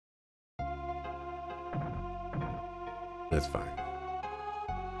That's fine.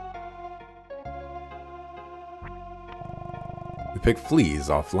 We pick fleas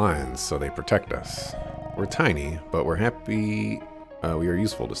off lions so they protect us. We're tiny, but we're happy we are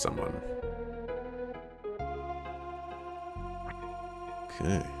useful to someone.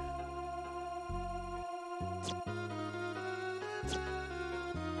 Okay.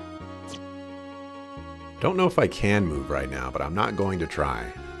 Don't know if I can move right now, but I'm not going to try.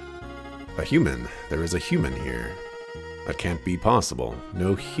 A human. There is a human here. That can't be possible.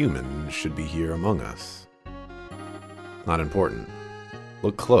 No human should be here among us. Not important.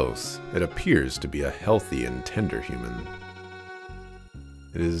 Look close. It appears to be a healthy and tender human.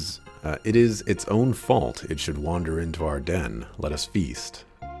 It is its own fault it should wander into our den. Let us feast.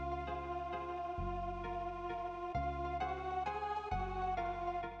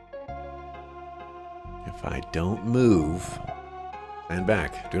 If I don't move, stand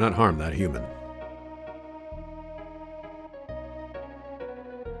back. Do not harm that human.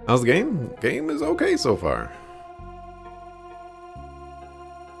 How's the game? Game is okay so far.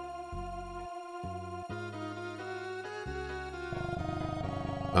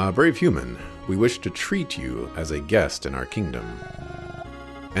 Brave human, we wish to treat you as a guest in our kingdom.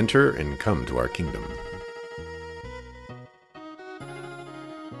 Enter and come to our kingdom.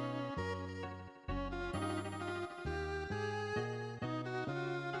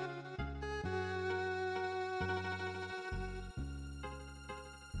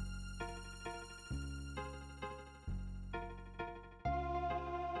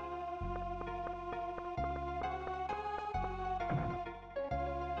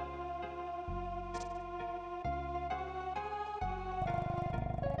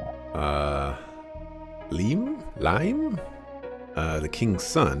 Lime? The king's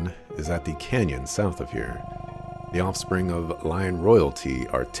son is at the canyon south of here. The offspring of lion royalty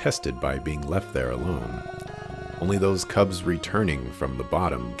are tested by being left there alone. Only those cubs returning from the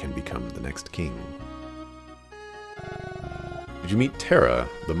bottom can become the next king. Did you meet Terra,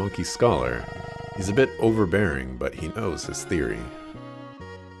 the monkey scholar? He's a bit overbearing, but he knows his theory.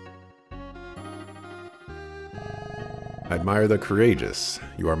 I admire the courageous.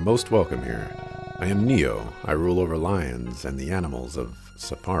 You are most welcome here. I am Neo. I rule over lions and the animals of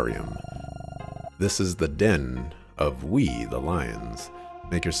Safarium. This is the den of we, the lions.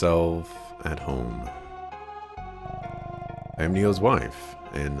 Make yourself at home. I am Neo's wife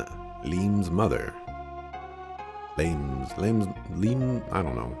and Leem's mother. Leem, I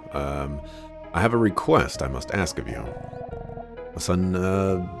don't know. I have a request I must ask of you. My son,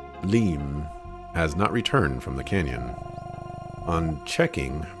 Leem, has not returned from the canyon. On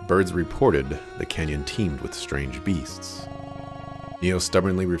checking, birds reported the canyon teemed with strange beasts. Neo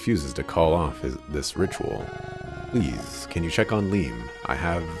stubbornly refuses to call off this ritual. Please, can you check on Leem? I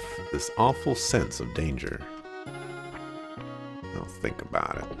have this awful sense of danger. I'll think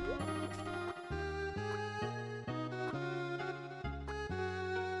about it.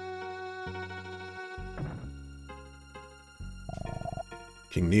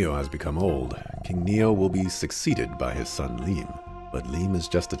 King Neo has become old. King Neo will be succeeded by his son Leem, but Leem is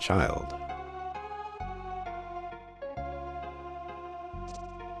just a child.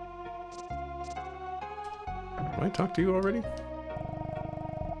 Have I talked to you already?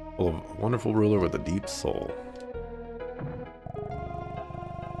 Full of wonderful ruler with a deep soul.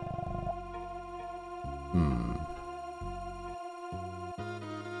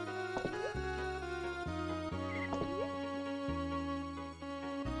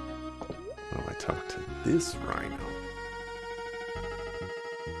 Talk to this rhino.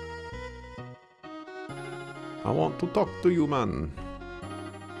 I want to talk to you, man.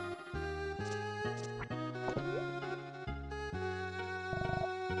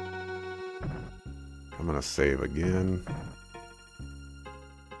 I'm gonna save again.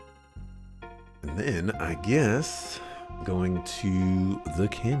 And then, I guess, going to the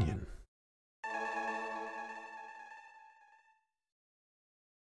canyon.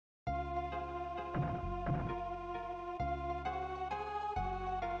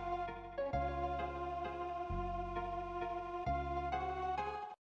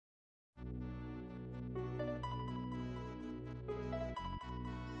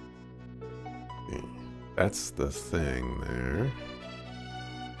 That's the thing there.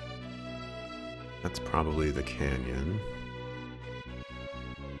 That's probably the canyon.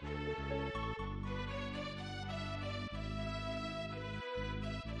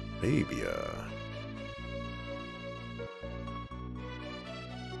 Labia.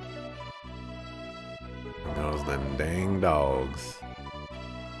 There goes them dang dogs.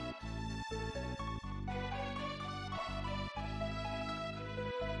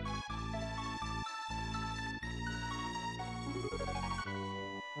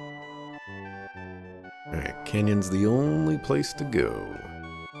 Alright, canyon's the only place to go.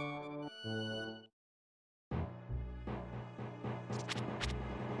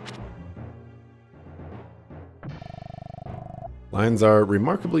 Lions are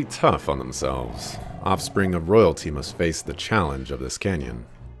remarkably tough on themselves. Offspring of royalty must face the challenge of this canyon.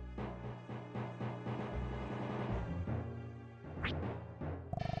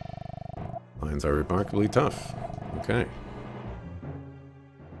 Lions are remarkably tough. Okay.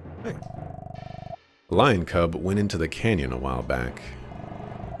 Hey. A lion cub went into the canyon a while back.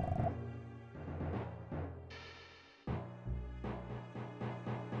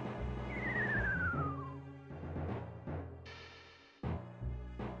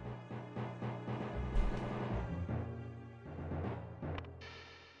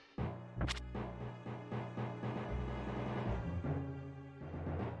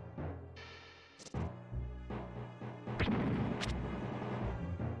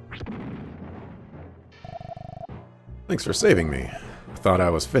 Thanks for saving me. I thought I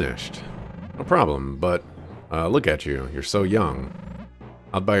was finished. No problem, but look at you. You're so young.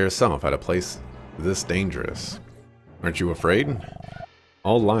 Out by yourself at a place this dangerous. Aren't you afraid?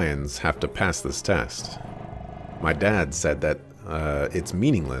 All lions have to pass this test. My dad said that it's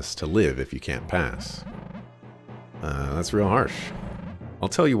meaningless to live if you can't pass. That's real harsh. I'll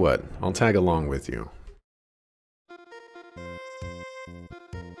tell you what, I'll tag along with you.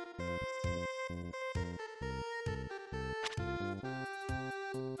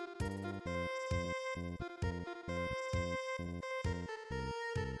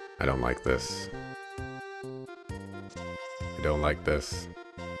 I don't like this. I don't like this.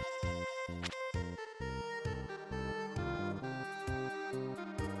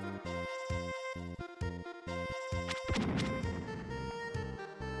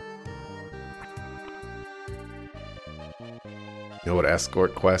 You know what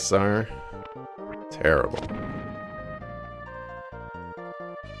escort quests are? Terrible.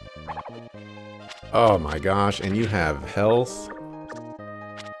 Oh my gosh, and you have health?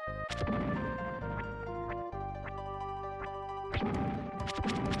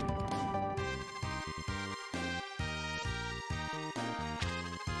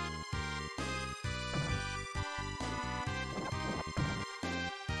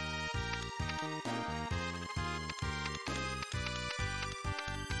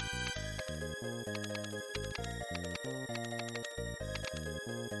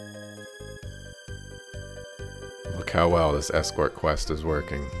 Look how well this escort quest is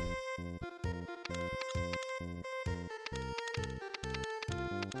working.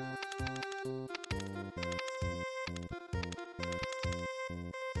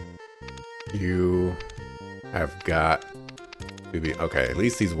 You have got to be... Okay, at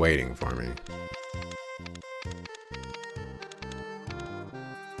least he's waiting for me.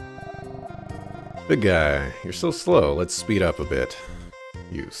 Big guy, you're so slow. Let's speed up a bit.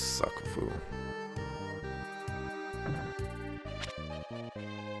 You sucker-fool.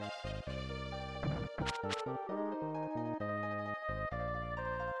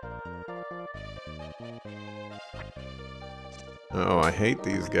 Oh, I hate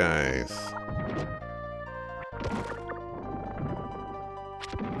these guys.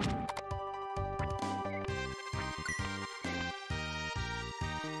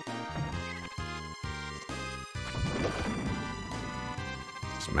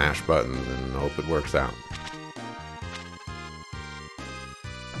 Smash buttons and hope it works out.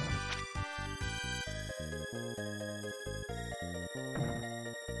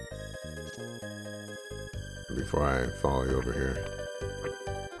 Before I follow you over here.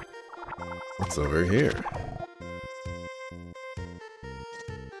 What's over here?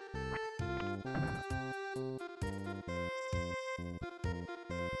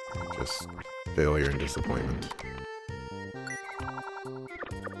 Just failure and disappointment.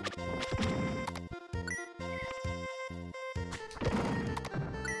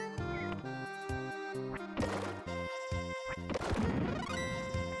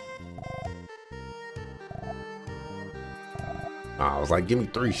 I was like, give me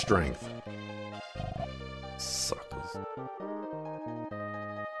 3 strength. Suckers.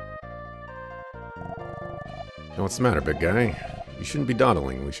 What's the matter, big guy? You shouldn't be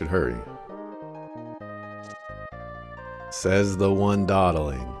dawdling. We should hurry. Says the one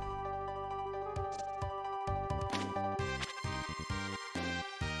dawdling.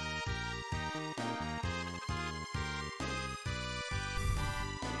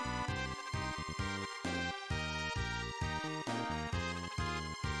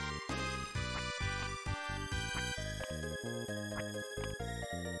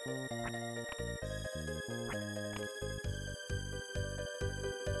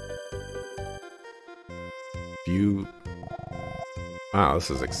 you... Wow, this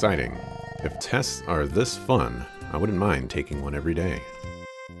is exciting. If tests are this fun, I wouldn't mind taking one every day.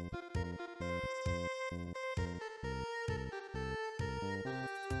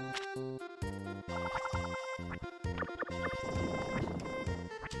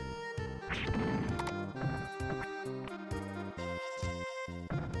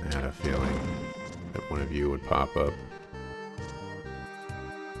 I had a feeling that one of you would pop up.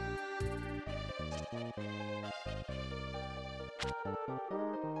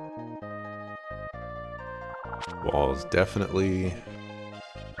 Wall is definitely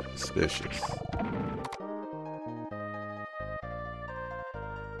suspicious.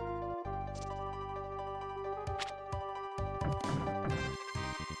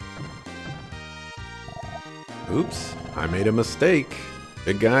 Oops, I made a mistake.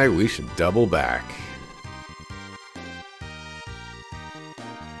 Big guy, we should double back.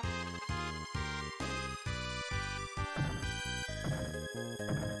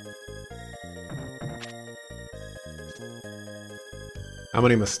 How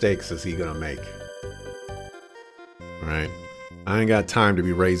many mistakes is he gonna make? Right? I ain't got time to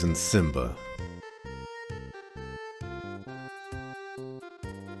be raising Simba.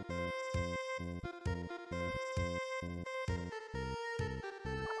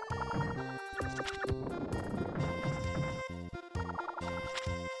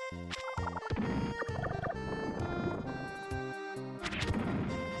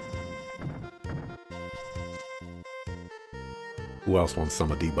 Who else wants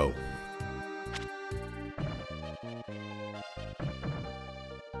some of Debo?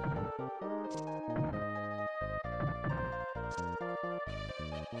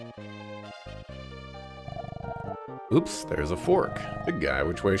 Oops, there's a fork. Big guy,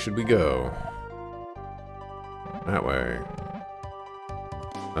 which way should we go? That way.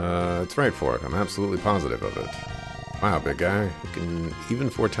 It's right fork. I'm absolutely positive of it. Wow, big guy. You can even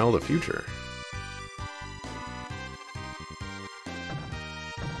foretell the future.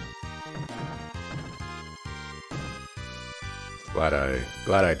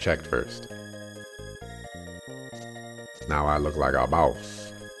 Glad I checked first. Now I look like a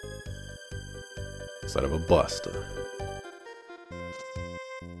boss instead of a buster.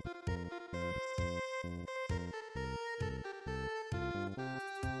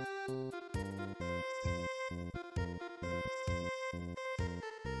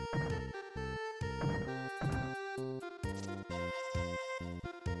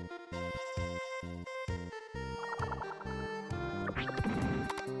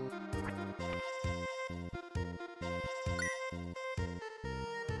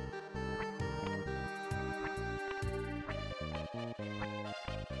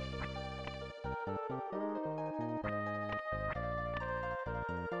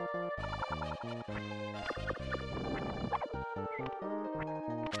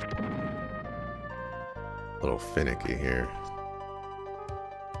 A little finicky here.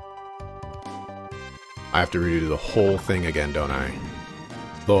 I have to redo the whole thing again, don't I?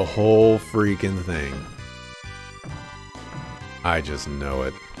 The whole freaking thing. I just know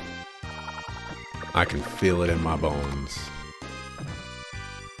it. I can feel it in my bones.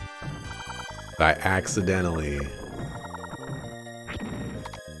 I accidentally...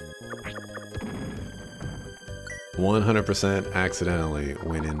 100% accidentally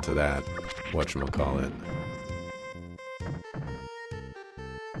went into that, whatchamacallit.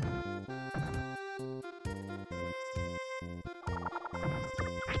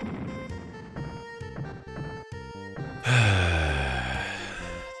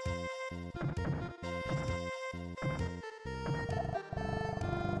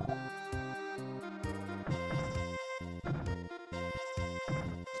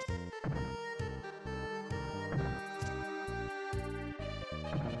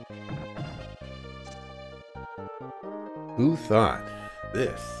 Who thought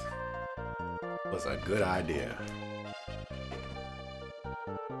this was a good idea?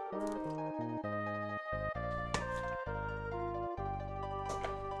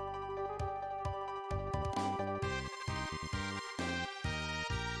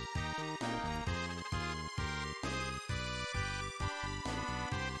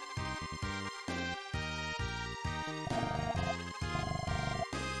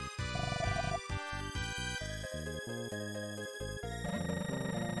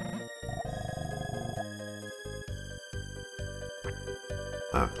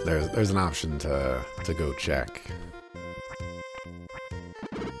 There's an option to go check.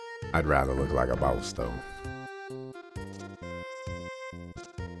 I'd rather look like a boss though.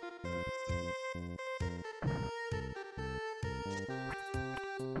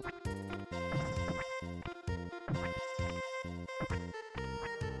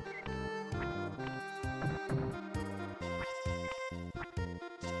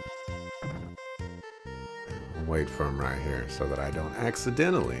 Wait for him right here so that I don't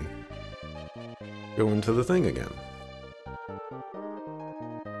accidentally go into the thing again.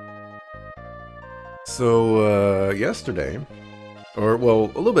 So, yesterday, or well,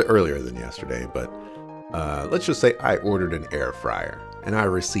 a little bit earlier than yesterday, but let's just say I ordered an air fryer, and I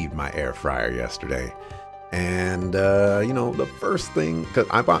received my air fryer yesterday. And, you know, the first thing, because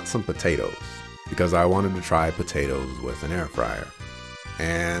I bought some potatoes, because I wanted to try potatoes with an air fryer,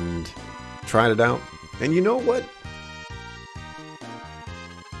 and tried it out. And you know what?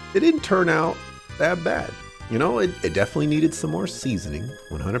 It didn't turn out that bad. You know, it definitely needed some more seasoning,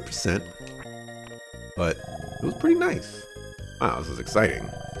 100%. But it was pretty nice. Wow, this is exciting.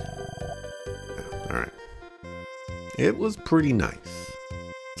 Yeah, all right. It was pretty nice.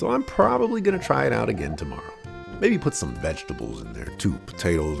 So I'm probably going to try it out again tomorrow. Maybe put some vegetables in there too.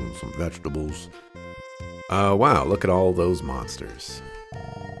 Potatoes and some vegetables. Wow, look at all those monsters.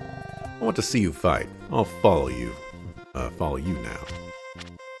 I want to see you fight. I'll follow you. Follow you now.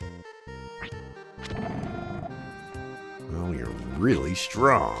 Well, you're really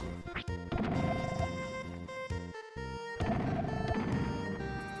strong.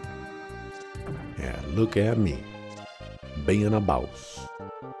 Yeah, look at me. Being a boss.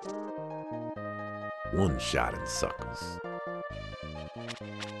 One-shotting suckers.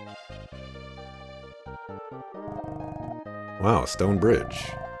 Wow, a stone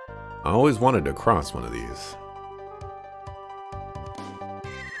bridge. I always wanted to cross one of these.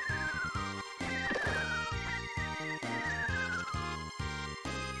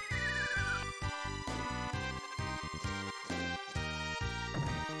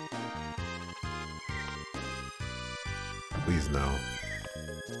 Please no.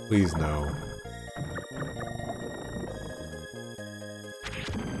 Please no.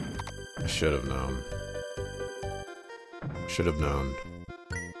 I should have known. Should have known.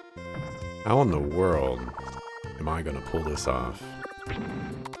 How in the world am I gonna pull this off?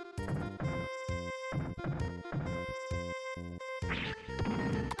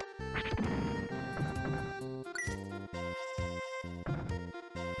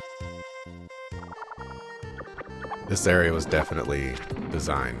 This area was definitely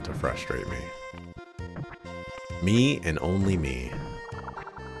designed to frustrate me. Me and only me.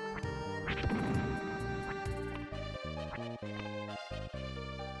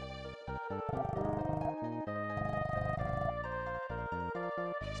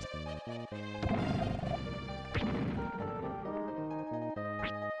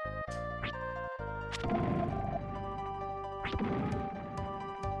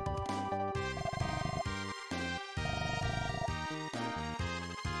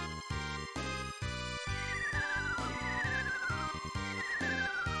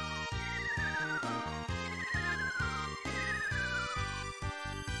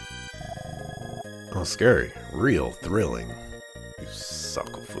 Oh, scary. Real thrilling. You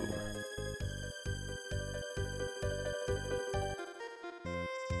suckle-foo.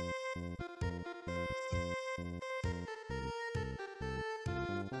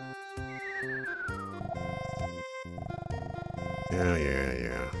 Yeah.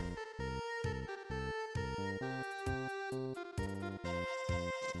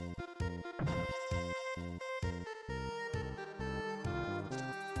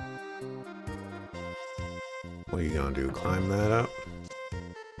 What are you gonna do? Climb that up?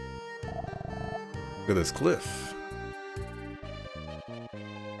 Look at this cliff.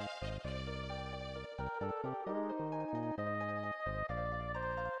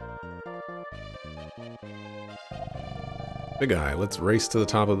 Big guy, let's race to the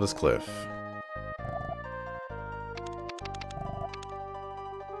top of this cliff.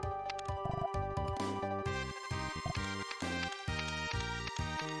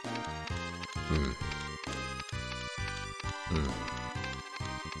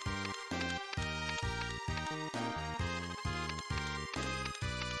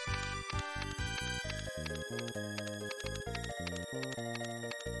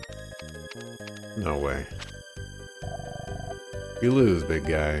 No way. You lose, big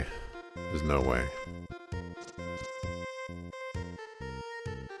guy. There's no way.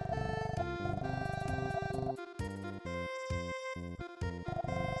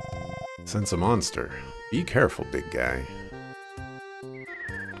 Sense a monster. Be careful, big guy.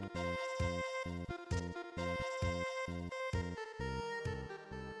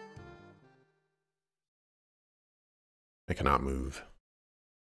 I cannot move.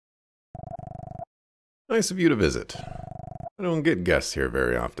 Nice of you to visit. I don't get guests here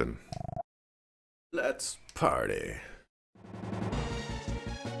very often. Let's party.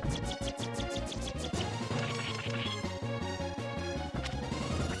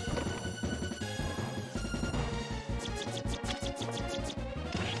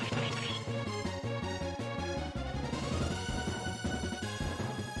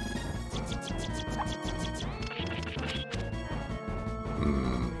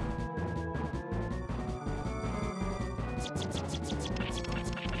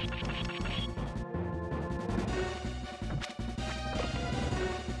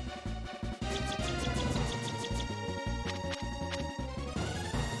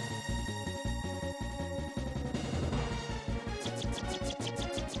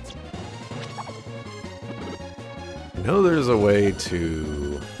 I know there's a way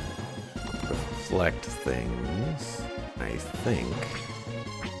to reflect things, I think.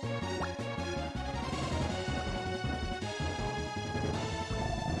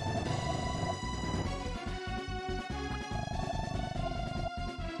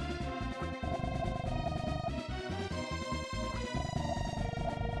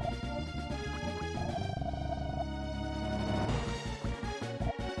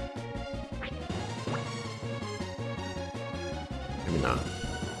 Maybe not.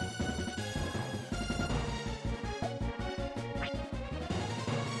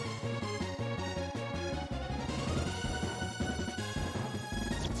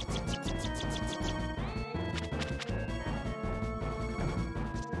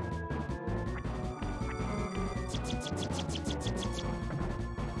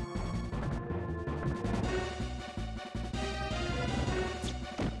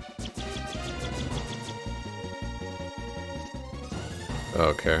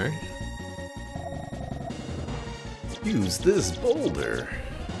 Okay. Use this boulder.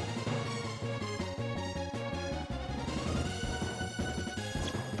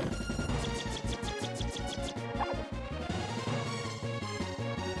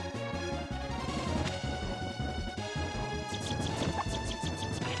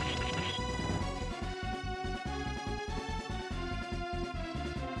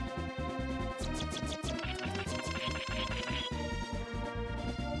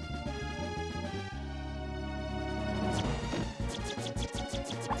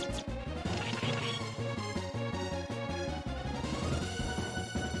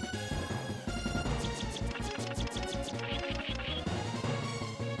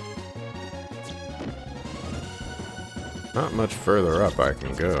 Not much further up I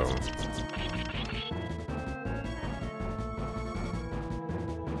can go.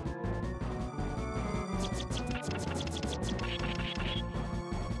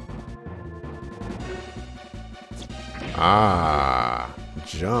 Ah,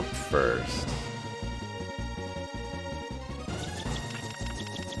 jump first.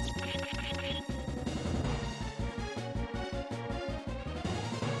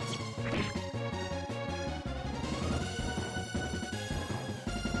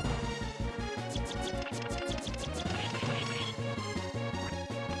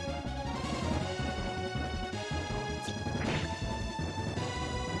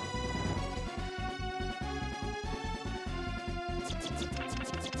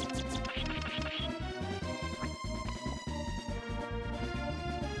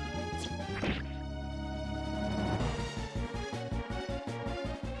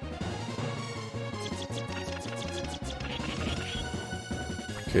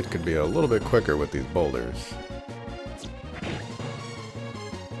 Kid could be a little bit quicker with these boulders.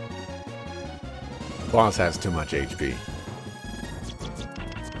 Boss has too much HP.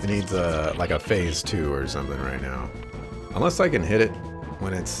 It needs like a phase 2 or something right now. Unless I can hit it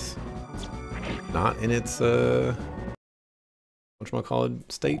when it's not in its whatchamacallit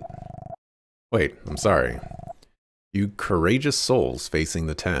state. Wait, I'm sorry. You courageous souls facing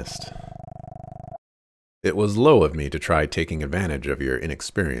the test. It was low of me to try taking advantage of your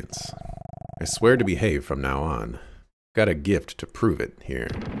inexperience. I swear to behave from now on. Got a gift to prove it here.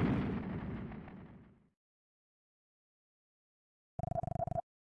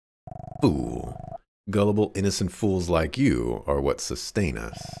 Fool. Gullible, innocent fools like you are what sustain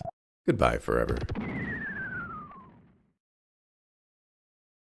us. Goodbye forever.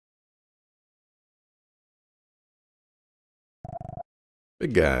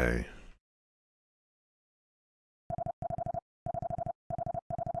 Big guy.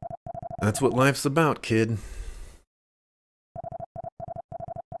 That's what life's about, kid.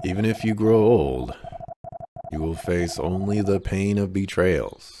 Even if you grow old, you will face only the pain of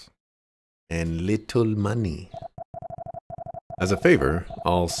betrayals and little money. As a favor,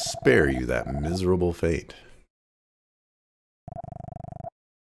 I'll spare you that miserable fate.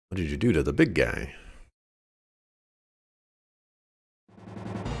 What did you do to the big guy?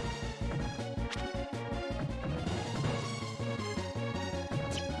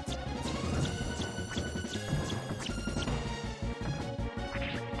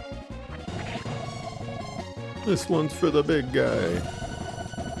 This one's for the big guy.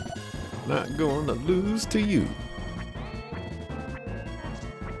 Not going to lose to you.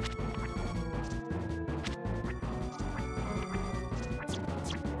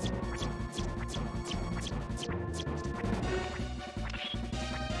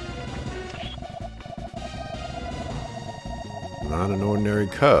 Not an ordinary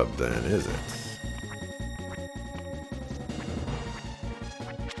cub, then, is it?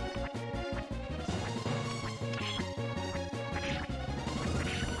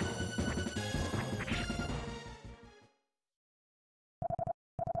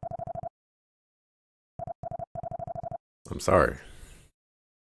 I'm sorry.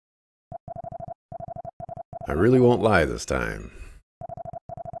 I really won't lie this time.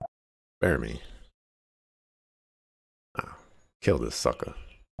 Spare me. Ah, kill this sucker.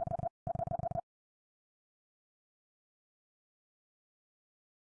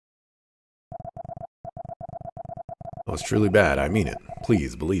 Oh, it's truly bad. I mean it.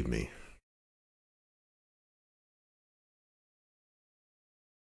 Please believe me.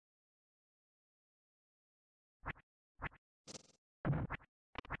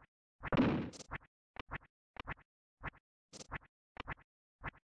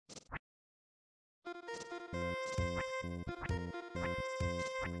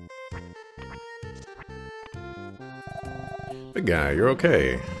 Big guy, you're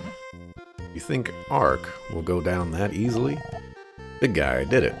okay. You think Ark will go down that easily? Big guy, I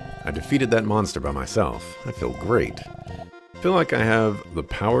did it. I defeated that monster by myself. I feel great. I feel like I have the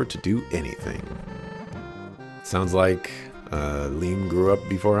power to do anything. Sounds like Liam grew up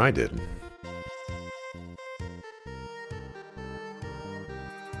before I did.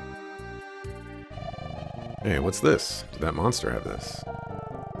 Hey, what's this? Did that monster have this?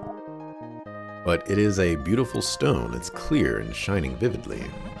 But it is a beautiful stone. It's clear and shining vividly.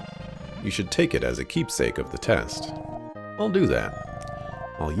 You should take it as a keepsake of the test. I'll do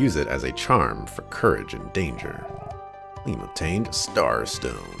that. I'll use it as a charm for courage and danger. Liam obtained Star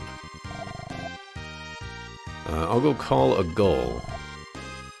Stone. I'll go call a gull.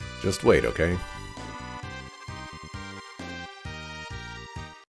 Just wait, okay?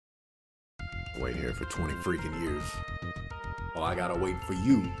 Wait here for 20 freaking years. Well, I gotta wait for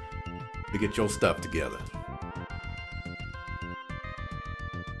you to get your stuff together.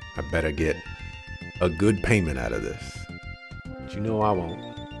 I better get a good payment out of this. But you know I won't.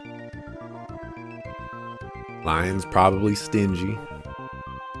 Lion's probably stingy.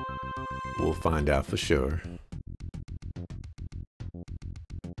 We'll find out for sure.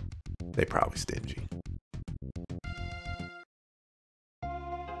 They probably stingy.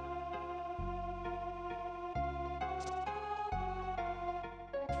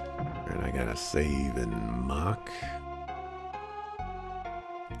 And I gotta save and mock.